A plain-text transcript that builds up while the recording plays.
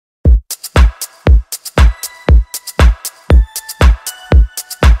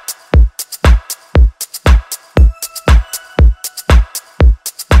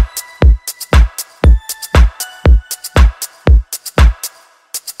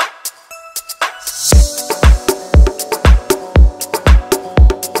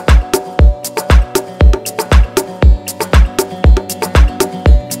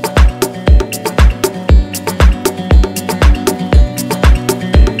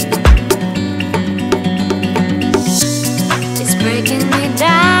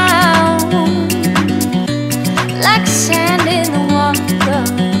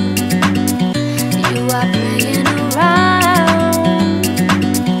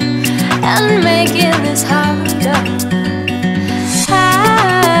and making this harder.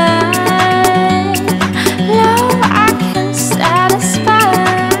 I can satisfy.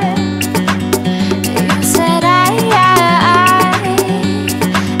 You said I am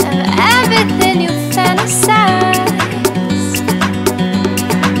everything you fantasize.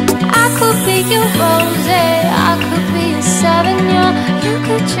 I could be your rosé, I could be your Sauvignon. You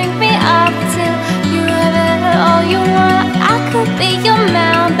could drink me up till you have it all you want. I could be your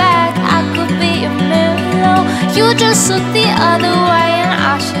Malbec, I could be your Merlot. You just look the other way and I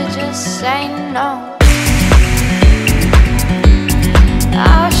should just say no.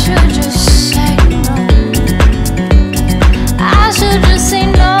 I should just say no. I should just say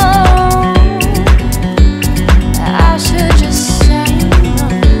no. I should just say no.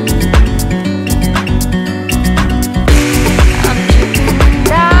 I'm dripping in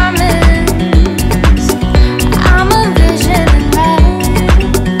diamonds, I'm a vision in red.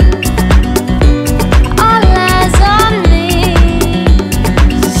 All eyes on me,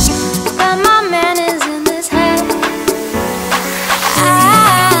 but my man is in his head. I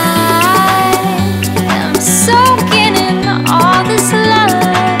am soaking in all this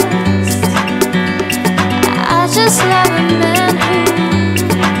lust. I just love a man who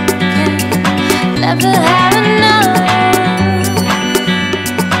can never have enough.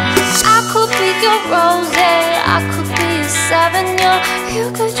 I could be your rosé, I could be your Sauvignon. You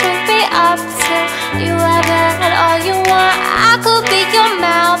could drink me up till you have had all you want. I could be your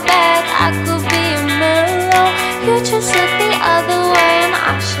Malbec, I could be your Merlot. You just look the other way and I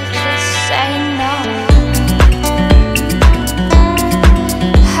should just say no.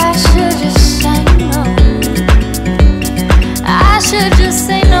 I should just say no. I should just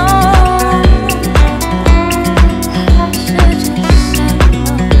say no. I should just say no.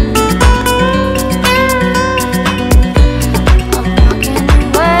 I'm walking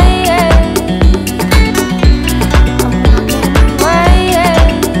away. I'm walking away.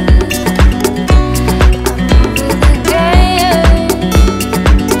 I'm over the game.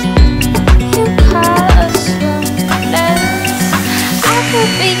 You call us flawless. I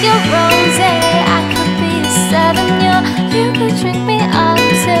could be your rosé, I could be your Sauvignon. You could drink me up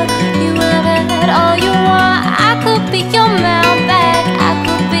till you have had all you want. I could be your Malbec, I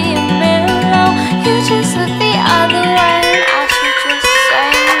could be your Merlot. You just look the other way